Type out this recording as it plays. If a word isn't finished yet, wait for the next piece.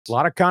A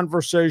lot of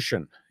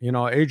conversation. You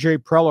know, AJ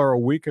Preller a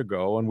week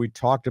ago, and we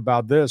talked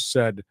about this,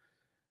 said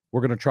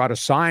we're going to try to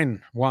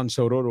sign Juan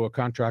Soto to a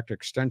contract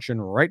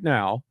extension right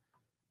now,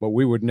 but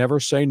we would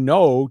never say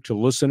no to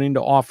listening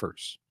to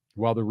offers.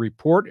 Well, the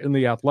report in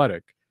The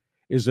Athletic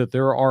is that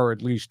there are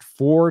at least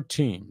 4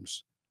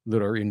 teams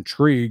that are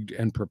intrigued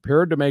and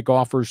prepared to make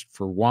offers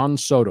for Juan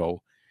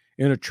Soto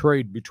in a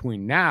trade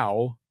between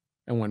now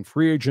and when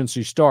free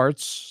agency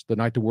starts, the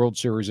night the World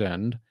Series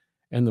end,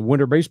 and the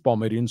winter baseball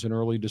meetings in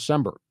early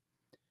December.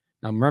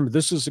 Now, remember,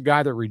 this is a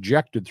guy that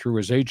rejected through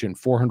his agent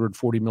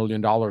 $440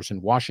 million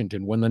in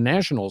Washington when the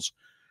Nationals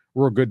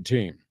were a good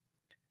team.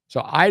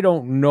 So I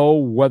don't know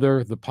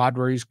whether the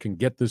Padres can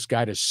get this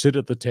guy to sit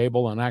at the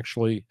table and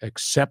actually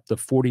accept the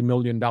 $40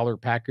 million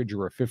package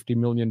or a $50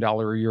 million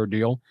a year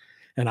deal.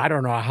 And I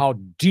don't know how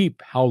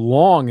deep, how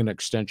long an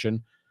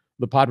extension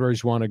the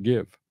Padres want to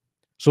give.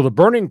 So the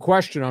burning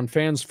question on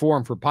Fans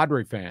Forum for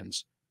Padre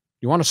fans,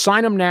 you want to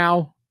sign him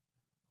now?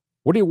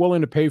 What are you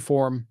willing to pay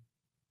for him?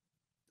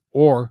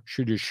 Or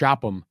should you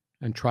shop him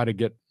and try to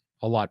get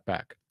a lot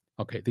back?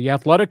 Okay, The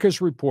Athletic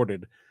has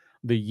reported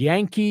the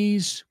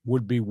Yankees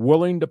would be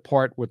willing to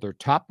part with their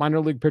top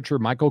minor league pitcher,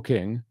 Michael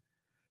King,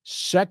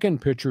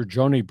 second pitcher,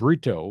 Joni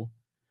Brito,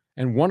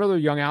 and one of their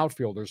young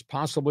outfielders,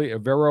 possibly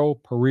Evero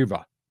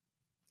Pariva.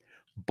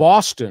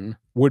 Boston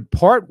would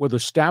part with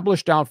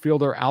established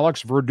outfielder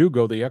Alex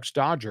Verdugo, the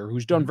ex-Dodger,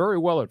 who's done very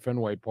well at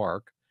Fenway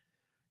Park,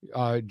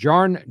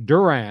 Jarn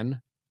Duran,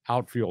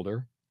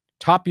 outfielder,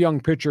 top young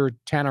pitcher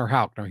Tanner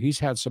Houck. Now, he's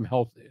had some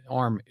health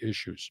arm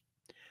issues.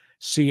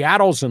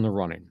 Seattle's in the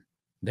running.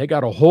 They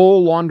got a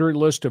whole laundry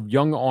list of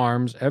young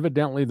arms.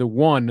 Evidently, the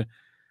one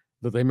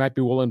that they might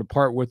be willing to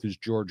part with is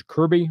George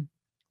Kirby.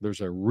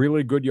 There's a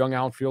really good young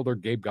outfielder,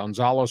 Gabe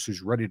Gonzalez,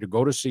 who's ready to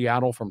go to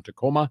Seattle from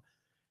Tacoma.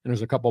 And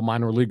there's a couple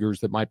minor leaguers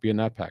that might be in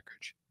that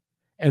package.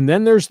 And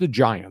then there's the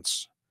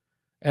Giants.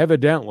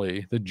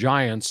 Evidently, the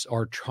Giants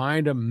are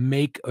trying to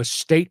make a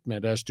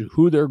statement as to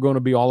who they're going to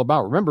be all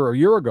about. Remember, a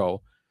year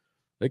ago,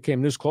 they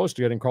came this close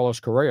to getting Carlos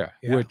Correa,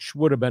 which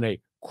would have been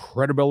a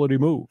credibility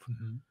move.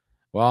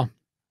 Well,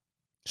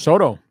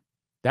 Soto,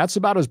 that's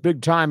about as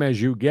big time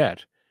as you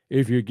get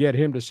if you get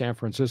him to San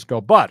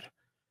Francisco. But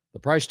the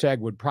price tag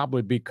would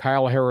probably be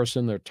Kyle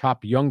Harrison, their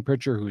top young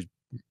pitcher, who's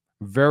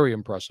very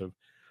impressive.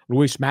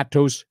 Luis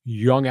Matos,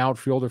 young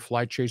outfielder,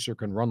 fly chaser,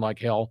 can run like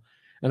hell,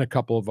 and a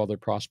couple of other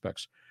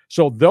prospects.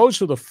 So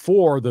those are the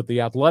 4 that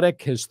The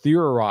Athletic has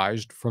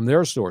theorized from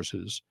their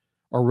sources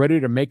are ready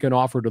to make an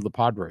offer to the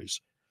Padres.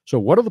 So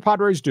what do the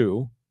Padres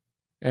do?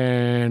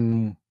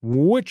 And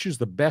which is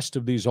the best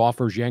of these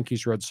offers?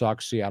 Yankees, Red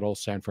Sox, Seattle,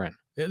 San Fran.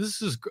 Yeah,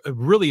 this is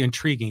really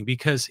intriguing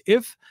because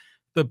if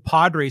the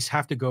Padres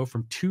have to go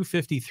from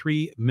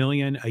 $253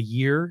 million a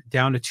year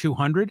down to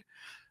 $200,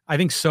 I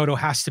think Soto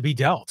has to be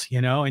dealt,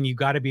 and you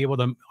got to be able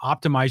to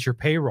optimize your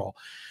payroll.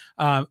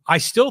 I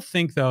still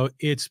think, though,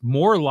 it's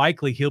more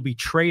likely he'll be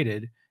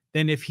traded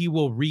than if he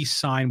will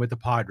re-sign with the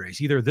Padres,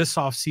 either this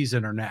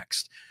offseason or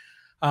next.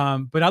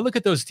 But I look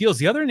at those deals.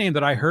 The other name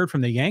that I heard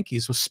from the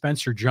Yankees was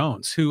Spencer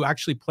Jones, who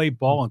actually played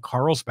ball in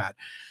Carlsbad.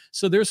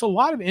 So there's a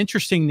lot of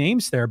interesting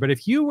names there. But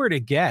if you were to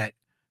get,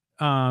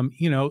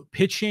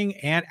 pitching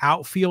and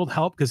outfield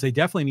help, because they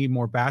definitely need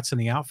more bats in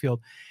the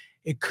outfield,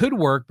 it could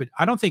work. But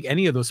I don't think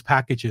any of those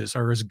packages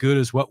are as good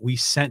as what we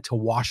sent to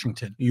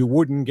Washington. You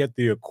wouldn't get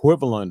the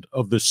equivalent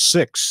of the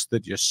 6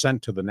 that you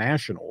sent to the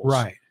Nationals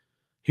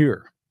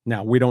here.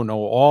 Now, we don't know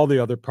all the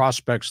other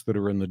prospects that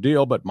are in the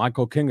deal, but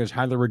Michael King is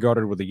highly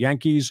regarded with the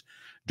Yankees.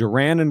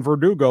 Duran and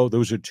Verdugo,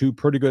 those are 2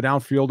 pretty good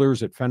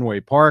outfielders at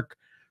Fenway Park.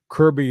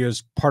 Kirby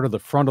is part of the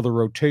front of the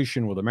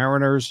rotation with the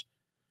Mariners.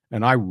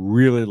 And I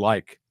really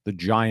like the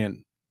giant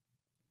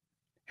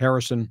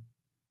Harrison,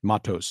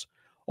 Matos.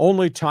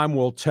 Only time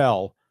will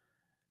tell.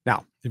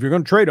 Now, if you're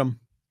going to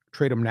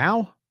trade him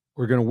now,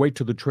 or going to wait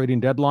till the trading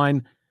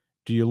deadline.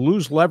 Do you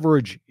lose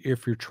leverage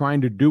if you're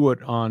trying to do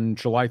it on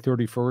July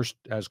 31st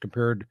as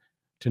compared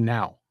to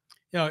now?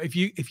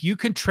 If you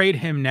can trade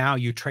him now,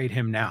 you trade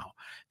him now.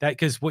 That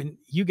because when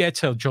you get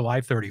to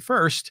July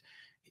 31st,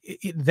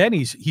 then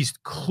he's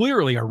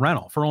clearly a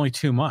rental for only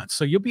 2 months.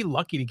 So you'll be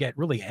lucky to get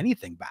really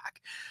anything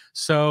back.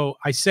 So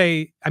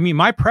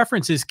my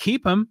preference is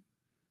keep him,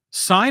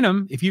 sign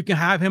him. If you can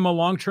have him a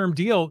long-term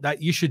deal,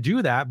 that you should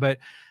do that. But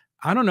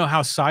I don't know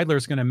how Seidler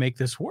is going to make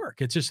this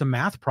work. It's just a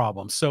math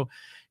problem. So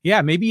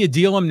yeah, maybe you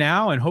deal him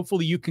now and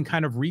hopefully you can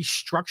kind of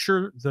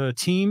restructure the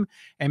team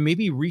and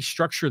maybe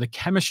restructure the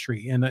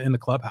chemistry in the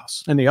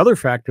clubhouse. And the other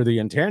factor, the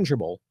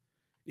intangible,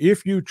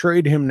 if you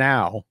trade him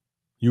now,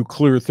 you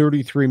clear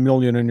 $33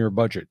 million in your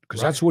budget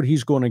because that's what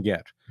he's going to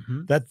get.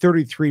 That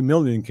 $33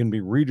 million can be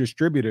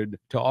redistributed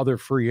to other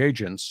free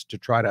agents to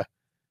try to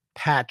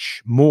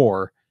patch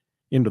more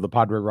into the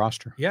Padre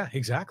roster. Yeah,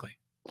 exactly.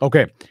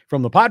 Okay,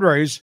 from the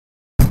Padres,